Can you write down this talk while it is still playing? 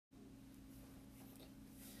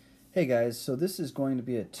Hey guys, so this is going to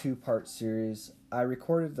be a two-part series. I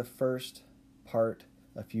recorded the first part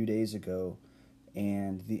a few days ago,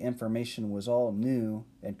 and the information was all new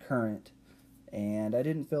and current, and I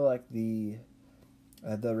didn't feel like the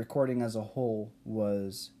recording as a whole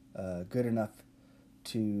was good enough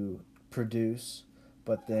to produce.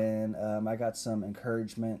 But then I got some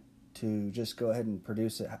encouragement to just go ahead and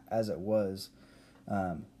produce it as it was.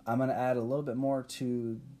 I'm going to add a little bit more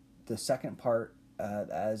to the second part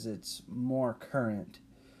as it's more current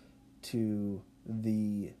to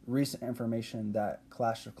the recent information that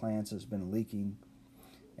Clash of Clans has been leaking.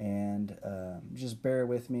 And just bear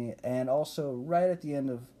with me. And also, right at the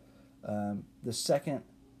end of right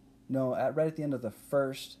at the end of the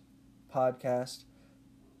first podcast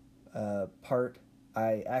part,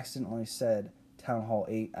 I accidentally said Town Hall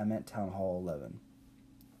 8. I meant Town Hall 11.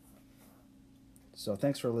 So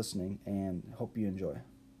thanks for listening and hope you enjoy.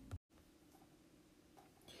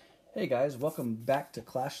 Hey guys, welcome back to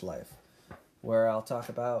Clash Life, where I'll talk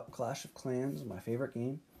about Clash of Clans, my favorite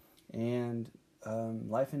game, and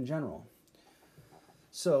life in general.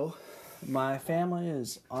 So, my family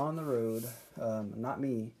is on the road, not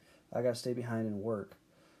me. I gotta stay behind and work.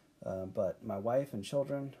 But my wife and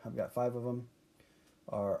children, I've got 5 of them,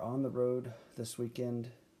 are on the road this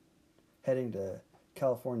weekend, heading to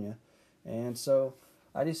California. And so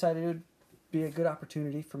I decided it would be a good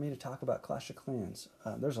opportunity for me to talk about Clash of Clans.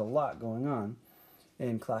 There's a lot going on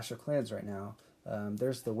in Clash of Clans right now.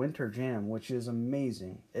 There's the Winter Jam, which is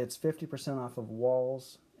amazing. It's 50% off of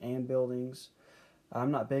walls and buildings.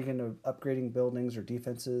 I'm not big into upgrading buildings or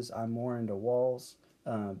defenses. I'm more into walls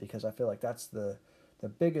because I feel like that's the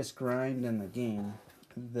biggest grind in the game.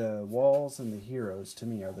 The walls and the heroes, to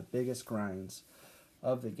me, are the biggest grinds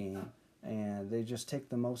of the game. And they just take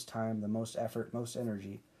the most time, the most effort, most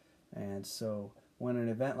energy. And so when an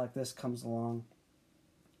event like this comes along,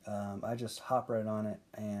 I just hop right on it,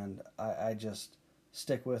 and I just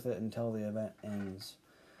stick with it until the event ends.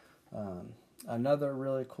 Another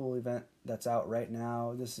really cool event that's out right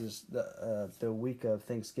now, this is the week of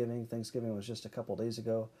Thanksgiving. Thanksgiving was just a couple days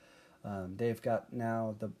ago. They've got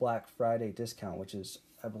now the Black Friday discount, which is,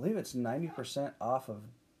 I believe it's 90% off of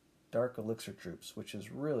Dark Elixir troops, which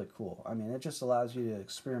is really cool. I mean, it just allows you to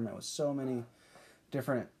experiment with so many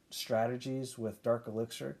different strategies with Dark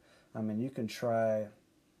Elixir. I mean, you can try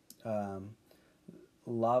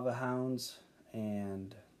Lava Hounds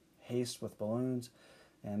and Haste with balloons,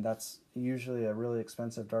 and that's usually a really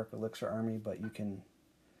expensive Dark Elixir army, but you can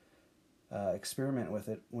experiment with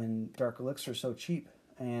it when Dark Elixir is so cheap.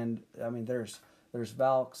 And I mean, there's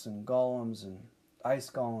Valks and Golems and Ice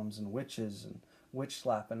Golems and Witches and Witch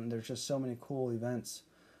Slap, and there's just so many cool events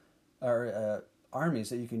or armies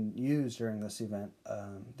that you can use during this event.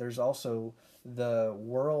 There's also the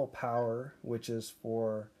Whirl Power, which is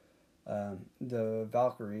for the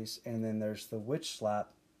Valkyries, and then there's the Witch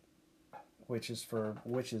Slap, which is for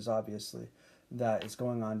witches, obviously, that is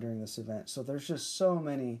going on during this event. So there's just so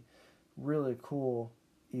many really cool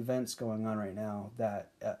events going on right now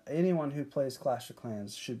that anyone who plays Clash of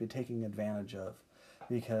Clans should be taking advantage of,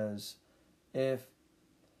 because if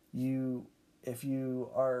you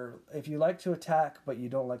like to attack but you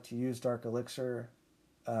don't like to use Dark Elixir,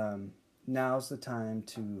 now's the time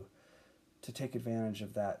to take advantage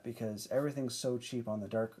of that, because everything's so cheap on the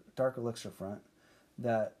Dark Elixir front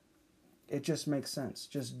that it just makes sense.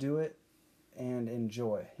 Just do it and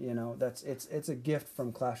enjoy. You know, it's a gift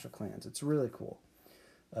from Clash of Clans. It's really cool.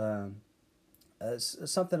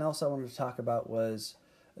 Something else I wanted to talk about was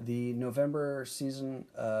the November season,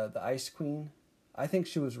 the Ice Queen. I think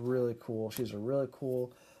she was really cool. She's a really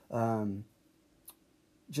cool,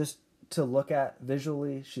 just to look at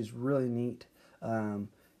visually, she's really neat. When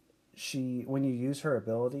you use her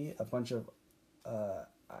ability, a bunch of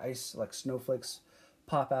ice, like snowflakes,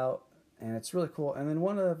 pop out, and it's really cool. And then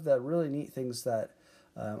one of the really neat things that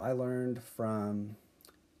I learned from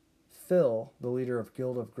Phil, the leader of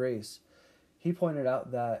Guild of Grace, he pointed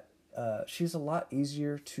out that she's a lot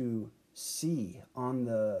easier to see on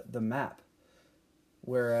the map.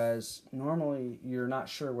 Whereas normally you're not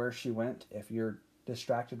sure where she went if you're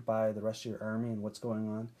distracted by the rest of your army and what's going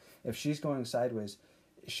on. If she's going sideways,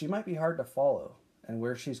 she might be hard to follow and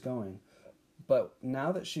where she's going. But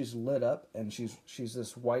now that she's lit up and she's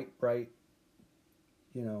this white, bright,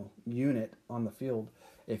 unit on the field,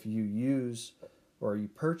 if you use or you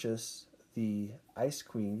purchase the Ice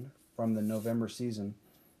Queen from the November season,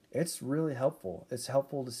 it's really helpful. It's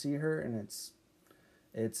helpful to see her, and it's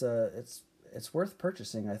worth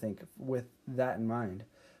purchasing, I think, with that in mind.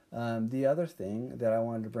 The other thing that I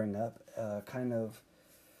wanted to bring up kind of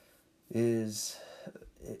is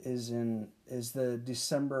is the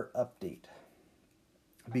December update,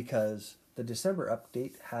 because the December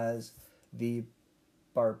update has the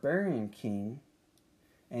Barbarian King,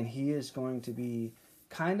 and he is going to be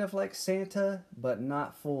kind of like Santa, but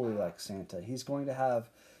not fully like Santa. He's going to have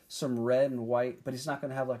some red and white, but he's not going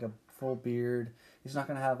to have like a full beard. He's not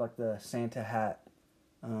going to have like the Santa hat.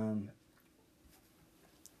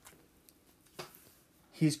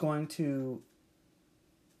 He's going to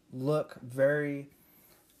look very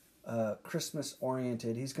Christmas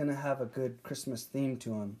oriented. He's going to have a good Christmas theme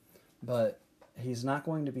to him, but he's not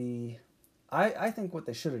going to be... I think what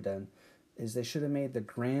they should have done is they should have made the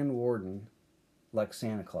Grand Warden like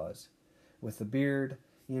Santa Claus with the beard,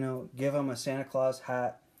 give him a Santa Claus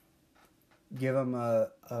hat, give him a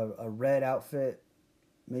red outfit,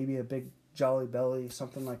 maybe a big jolly belly,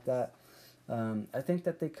 something like that. I think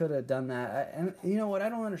that they could have done that. And you know what I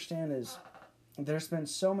don't understand is there's been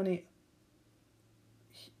so many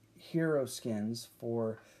hero skins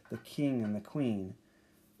for the king and the queen,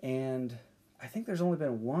 and I think there's only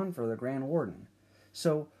been one for the Grand Warden.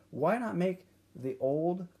 So why not make the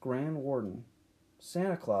old Grand Warden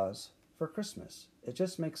Santa Claus for Christmas? It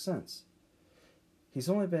just makes sense. He's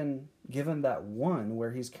only been given that one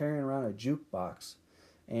where he's carrying around a jukebox,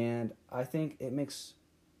 and I think it makes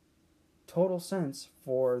total sense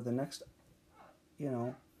for the next,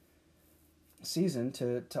 season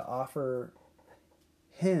to offer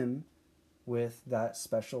him with that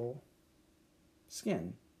special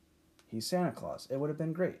skin. He's Santa Claus. It would have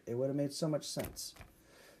been great. It would have made so much sense.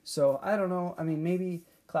 So, I don't know. I mean, maybe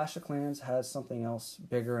Clash of Clans has something else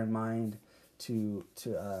bigger in mind to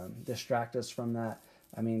distract us from that.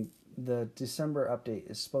 I mean, the December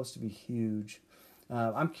update is supposed to be huge.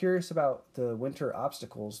 I'm curious about the winter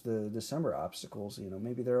obstacles, the December obstacles.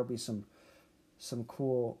 Maybe there will be some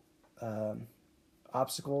cool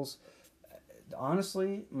obstacles.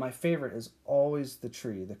 Honestly, my favorite is always the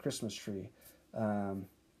tree, the Christmas tree.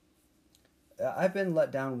 I've been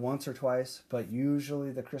let down once or twice, but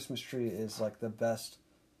usually the Christmas tree is like the best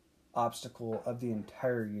obstacle of the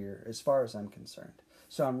entire year, as far as I'm concerned.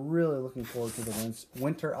 So I'm really looking forward to the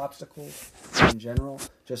winter obstacles in general.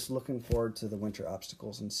 Just looking forward to the winter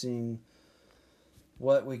obstacles and seeing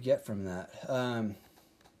what we get from that.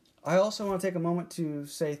 I also want to take a moment to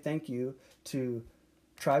say thank you to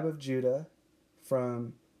Tribe of Judah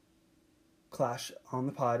from Clash on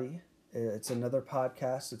the Potty. It's another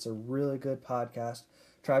podcast. It's a really good podcast.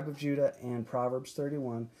 Tribe of Judah and Proverbs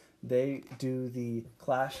 31. They do the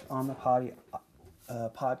Clash on the Potty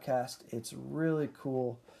podcast. It's really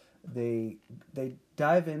cool. They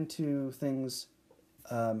dive into things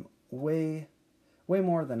way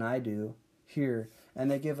more than I do here,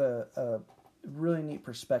 and they give a really neat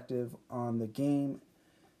perspective on the game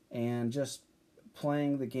and just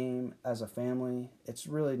playing the game as a family. It's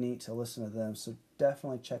really neat to listen to them, so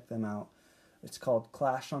definitely check them out. It's called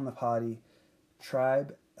Clash on the Potty,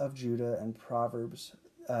 Tribe of Judah and Proverbs.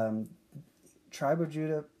 Tribe of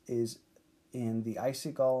Judah is in the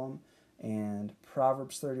Icy Golem, and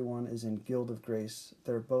Proverbs 31 is in Guild of Grace.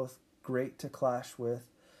 They're both great to clash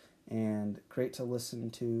with and great to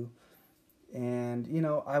listen to. And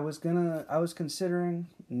I was considering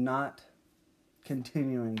not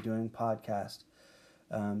continuing doing podcast,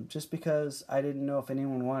 just because I didn't know if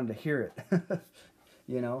anyone wanted to hear it.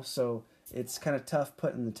 So it's kind of tough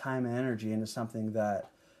putting the time and energy into something that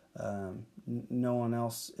no one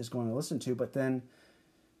else is going to listen to. But then,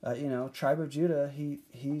 Tribe of Judah,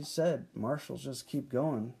 he said, Marshall, just keep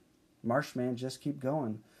going. Marshman, just keep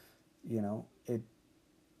going.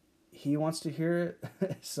 He wants to hear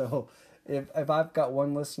it. So if I've got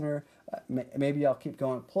one listener, maybe I'll keep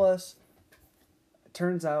going. Plus, it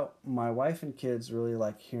turns out my wife and kids really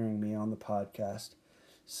like hearing me on the podcast.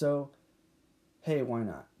 So, hey, why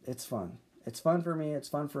not? It's fun. It's fun for me. It's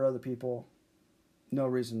fun for other people. No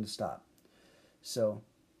reason to stop. So,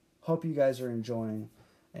 hope you guys are enjoying.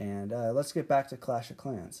 And let's get back to Clash of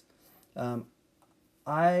Clans.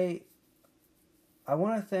 I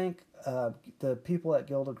want to thank the people at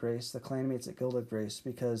Guild of Grace, the clanmates at Guild of Grace,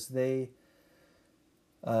 because they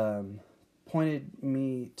pointed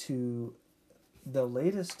me to the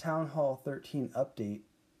latest Town Hall 13 update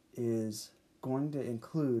is going to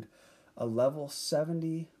include a level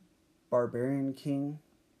 70 Barbarian King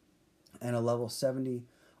and a level 70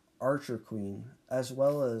 Archer Queen, as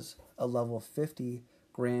well as a level 50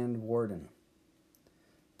 Grand Warden.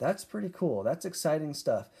 That's pretty cool. That's exciting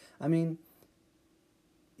stuff. I mean,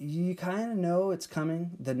 you kind of know it's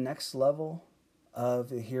coming, the next level of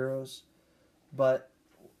the heroes, but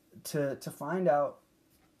to find out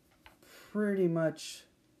pretty much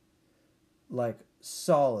like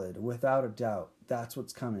solid, without a doubt, that's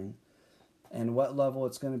what's coming. And what level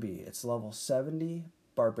it's going to be. It's level 70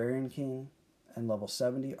 Barbarian King and level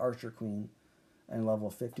 70 Archer Queen and level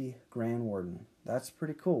 50 Grand Warden. That's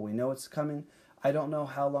pretty cool. We know it's coming. I don't know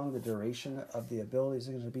how long the duration of the abilities is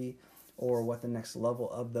going to be or what the next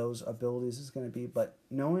level of those abilities is going to be, but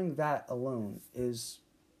knowing that alone is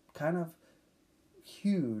kind of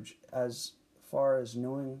huge as far as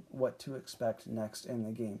knowing what to expect next in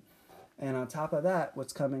the game. And on top of that,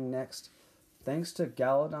 what's coming next, thanks to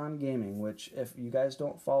Galadon Gaming, which if you guys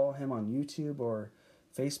don't follow him on YouTube or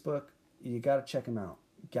Facebook, you got to check him out.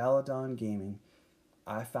 Galadon Gaming.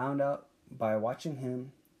 I found out by watching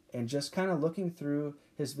him and just kind of looking through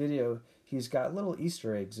his video, he's got little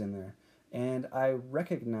Easter eggs in there. And I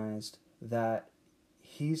recognized that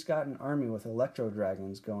he's got an army with Electro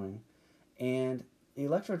Dragons going. And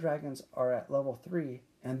Electro Dragons are at level 3,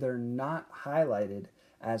 and they're not highlighted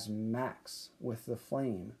as max with the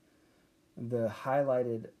flame. The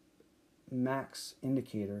highlighted max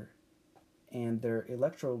indicator, and they're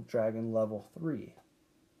Electro Dragon level 3.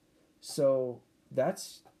 So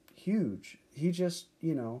that's huge. He just,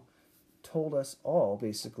 told us all,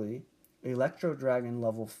 basically, Electro Dragon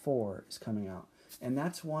level 4 is coming out. And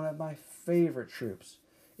that's one of my favorite troops.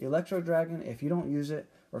 Electro Dragon, if you don't use it,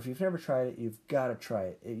 or if you've never tried it, you've got to try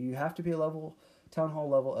it. You have to be Town Hall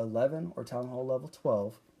level 11 or Town Hall level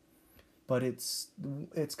 12. But it's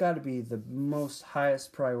got to be the most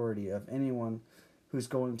highest priority of anyone who's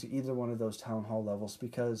going to either one of those Town Hall levels,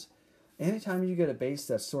 because anytime you get a base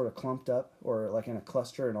that's sort of clumped up or like in a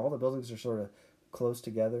cluster and all the buildings are sort of close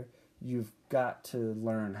together, you've got to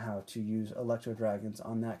learn how to use Electro Dragons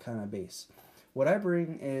on that kind of base. What I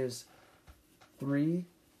bring is 3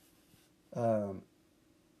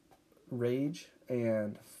 Rage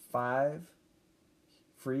and 5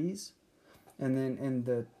 Freeze, and then in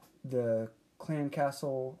the Clan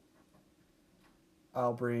Castle,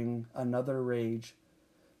 I'll bring another Rage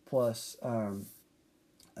plus an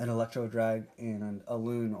Electro Drag and a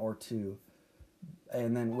Loon or 2.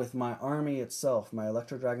 And then with my army itself, my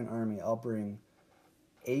Electro Dragon army, I'll bring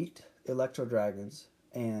 8 Electro Dragons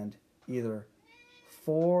and either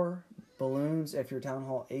 4 balloons if you're Town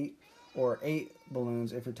Hall 8 or 8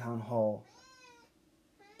 balloons if you're Town Hall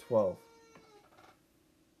 12.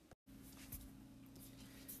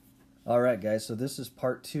 Alright guys, so this is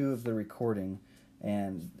part 2 of the recording,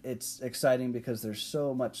 and it's exciting because there's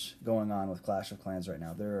so much going on with Clash of Clans right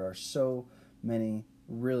now. There are so many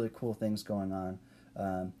really cool things going on.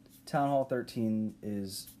 Town Hall 13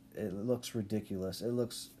 it looks ridiculous. It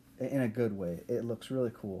looks, in a good way, it looks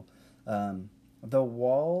really cool. The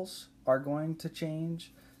walls are going to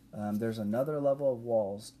change. There's another level of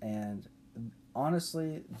walls, and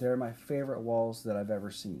honestly, they're my favorite walls that I've ever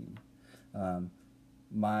seen.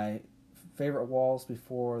 My favorite walls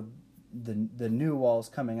before the new walls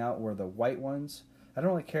coming out were the white ones. I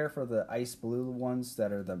don't really care for the ice blue ones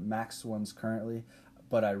that are the max ones currently,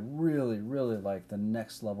 but I really, really like the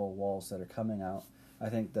next level walls that are coming out. I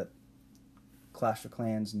think that Clash of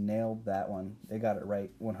Clans nailed that one. They got it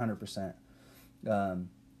right 100%.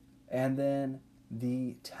 And then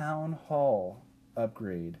the Town Hall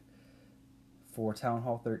upgrade for Town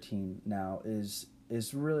Hall 13 now is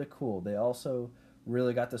really cool. They also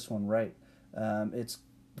really got this one right. It's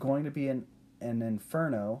going to be an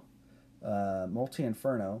Inferno,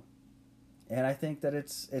 multi-Inferno, and I think that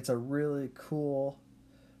it's a really cool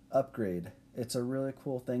upgrade. It's a really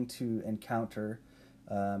cool thing to encounter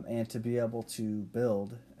and to be able to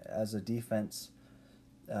build as a defense.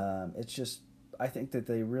 It's just, I think that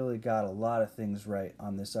they really got a lot of things right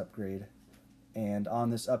on this upgrade and on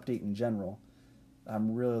this update in general.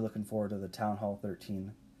 I'm really looking forward to the Town Hall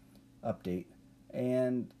 13 update.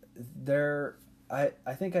 And I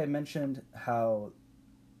think I mentioned how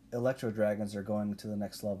Electro Dragons are going to the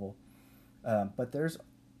next level, but there's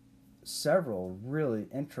several really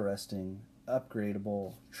interesting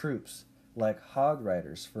upgradable troops, like Hog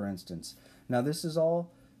Riders, for instance. Now, this is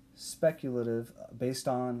all speculative based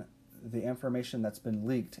on the information that's been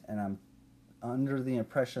leaked, and I'm under the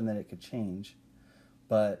impression that it could change,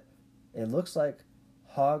 but it looks like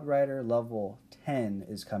Hog Rider level 10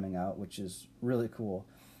 is coming out, which is really cool.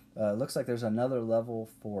 It looks like there's another level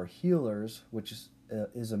for healers, which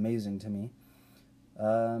is amazing to me.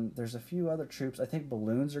 There's a few other troops. I think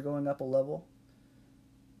balloons are going up a level,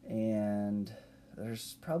 and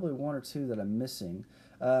there's probably 1 or 2 that I'm missing.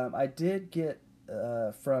 I did get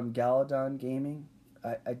from Galadon Gaming,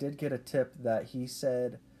 I did get a tip that he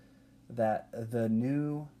said that the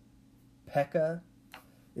new P.E.K.K.A.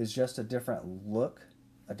 is just a different look,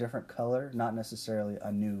 a different color, not necessarily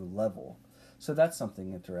a new level. So that's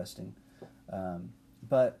something interesting.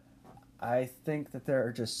 But I think that there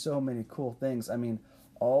are just so many cool things. I mean,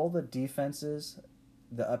 all the defenses,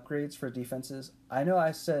 the upgrades for defenses. I know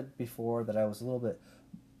I said before that I was a little bit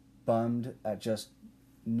bummed at just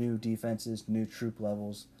new defenses, new troop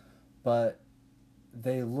levels, but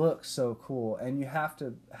they look so cool, and you have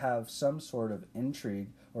to have some sort of intrigue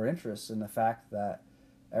or interest in the fact that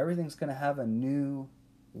everything's going to have a new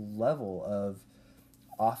level of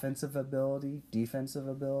offensive ability, defensive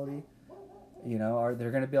ability. You know, are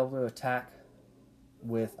they're going to be able to attack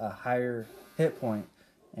with a higher hit point,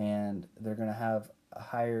 and they're going to have a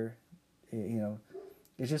higher, you know,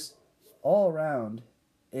 it's just all around.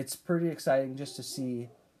 It's pretty exciting just to see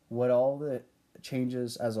what all the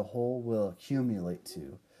changes as a whole will accumulate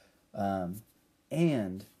to.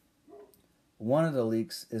 And one of the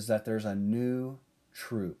leaks is that there's a new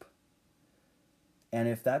troop. And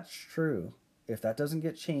if that's true, if that doesn't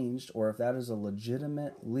get changed, or if that is a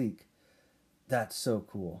legitimate leak, that's so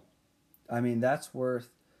cool. I mean, that's worth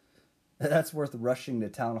rushing to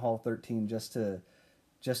Town Hall 13 just to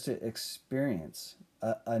experience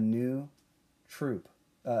a new troop.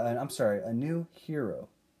 I'm sorry, a new hero.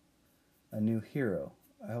 A new hero.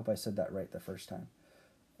 I hope I said that right the first time.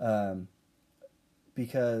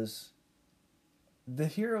 Because the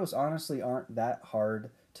heroes honestly aren't that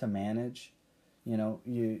hard to manage. You know,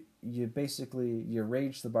 you basically, you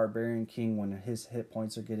rage the Barbarian King when his hit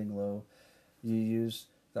points are getting low. You use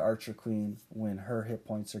the Archer Queen when her hit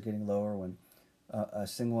points are getting lower, when a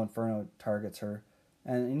single Inferno targets her.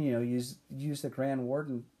 And you know, use the Grand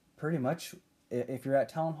Warden pretty much. If you're at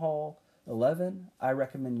Town Hall 11, I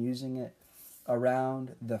recommend using it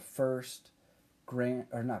around the first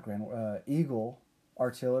Eagle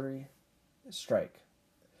artillery strike,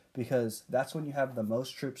 because that's when you have the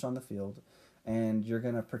most troops on the field, and you're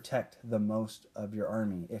going to protect the most of your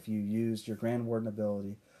army if you use your Grand Warden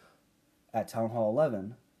ability at Town Hall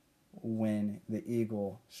 11 when the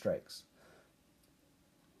Eagle strikes.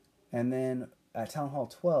 And then at Town Hall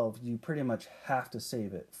 12, you pretty much have to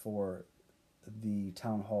save it for the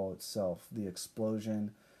Town Hall itself, the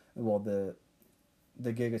explosion, well, the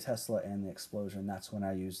Giga Tesla and the explosion. That's when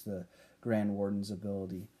I use the Grand Warden's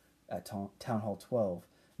ability at Town Hall 12.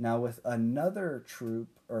 Now with another troop,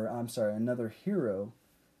 or I'm sorry, another hero,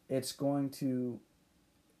 it's not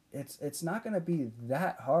going to be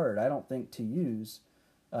that hard, I don't think, to use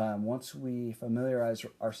once we familiarize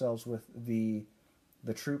ourselves with the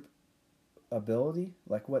troop ability,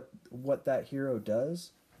 like what that hero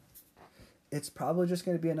does. It's probably just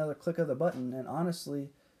going to be another click of the button, and honestly,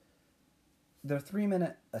 they're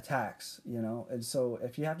 3-minute attacks, you know, and so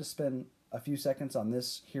if you have to spend a few seconds on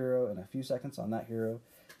this hero and a few seconds on that hero,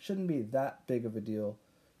 it shouldn't be that big of a deal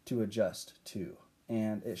to adjust to,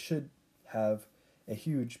 and it should have a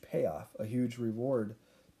huge payoff, a huge reward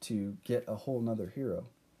to get a whole nother hero.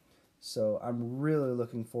 So I'm really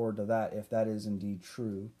looking forward to that, if that is indeed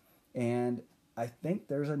true. And I think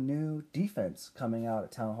there's a new defense coming out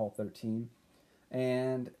at Town Hall 13,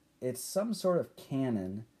 and it's some sort of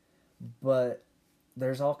cannon, but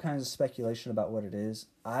there's all kinds of speculation about what it is.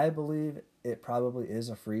 I believe it probably is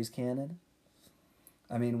a freeze cannon.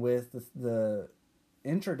 I mean, with the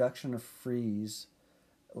introduction of freeze,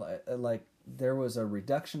 like there was a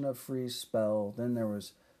reduction of freeze spell, then there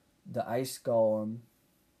was the ice golem,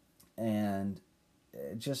 and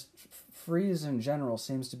just freeze in general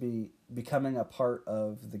seems to be becoming a part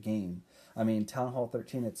of the game. I mean, Town Hall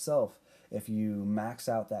 13 itself, if you max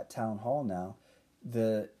out that Town Hall now,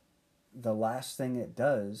 the last thing it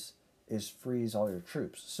does is freeze all your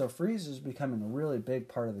troops. So freeze is becoming a really big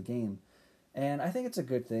part of the game, and I think it's a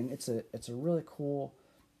good thing. It's a really cool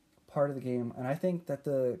part of the game, and I think that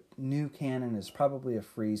the new cannon is probably a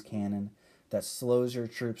freeze cannon that slows your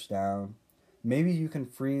troops down. Maybe you can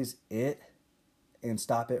freeze it and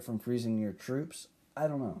stop it from freezing your troops. I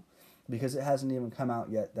don't know, because it hasn't even come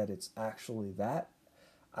out yet that it's actually that.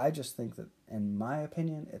 I just think that, in my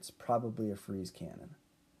opinion, it's probably a freeze cannon.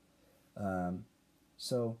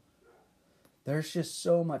 So there's just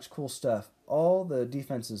so much cool stuff. All the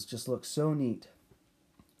defenses just look so neat.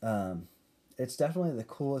 It's definitely the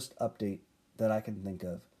coolest update that I can think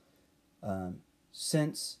of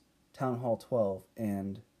since Town Hall 12,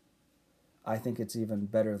 and I think it's even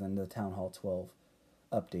better than the Town Hall 12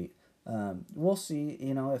 update. We'll see,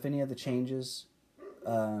 you know, if any of the changes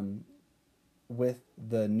with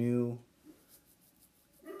the new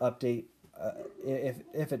update,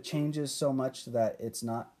 if it changes so much that it's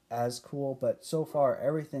not as cool, but so far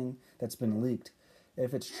everything that's been leaked,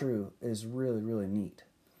 if it's true, is really, really neat.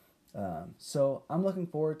 So I'm looking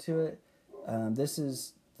forward to it. This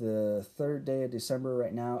is the 3rd day of December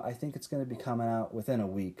right now. I think it's going to be coming out within a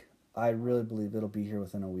week. I really believe it'll be here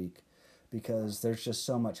within a week. because there's just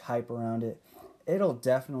so much hype around it. It'll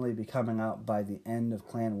definitely be coming out by the end of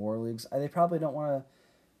Clan War Leagues. They probably don't want to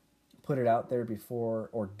put it out there before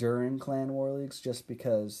or during Clan War Leagues just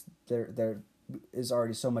because there is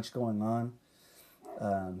already so much going on.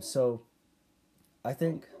 So I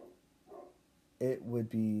think it would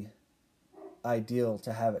be ideal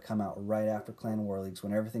to have it come out right after Clan War Leagues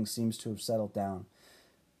when everything seems to have settled down.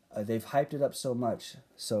 They've hyped it up so much,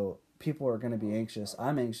 so people are going to be anxious.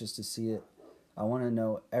 I'm anxious to see it. I want to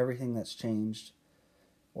know everything that's changed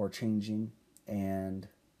or changing, and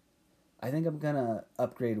I think I'm going to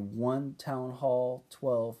upgrade one Town Hall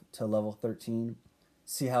 12 to level 13,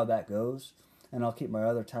 see how that goes, and I'll keep my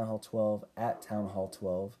other Town Hall 12 at Town Hall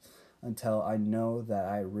 12 until I know that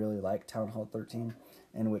I really like Town Hall 13,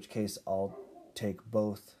 in which case I'll take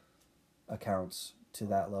both accounts to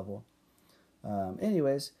that level.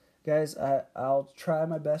 Anyways, guys, I'll try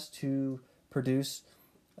my best to produce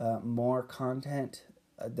more content.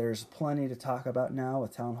 There's plenty to talk about now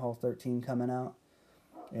with Town Hall 13 coming out.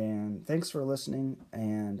 And thanks for listening,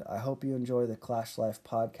 and I hope you enjoy the Clash Life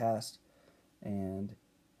podcast. And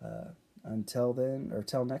until then, or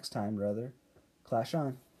till next time, rather, Clash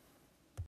on.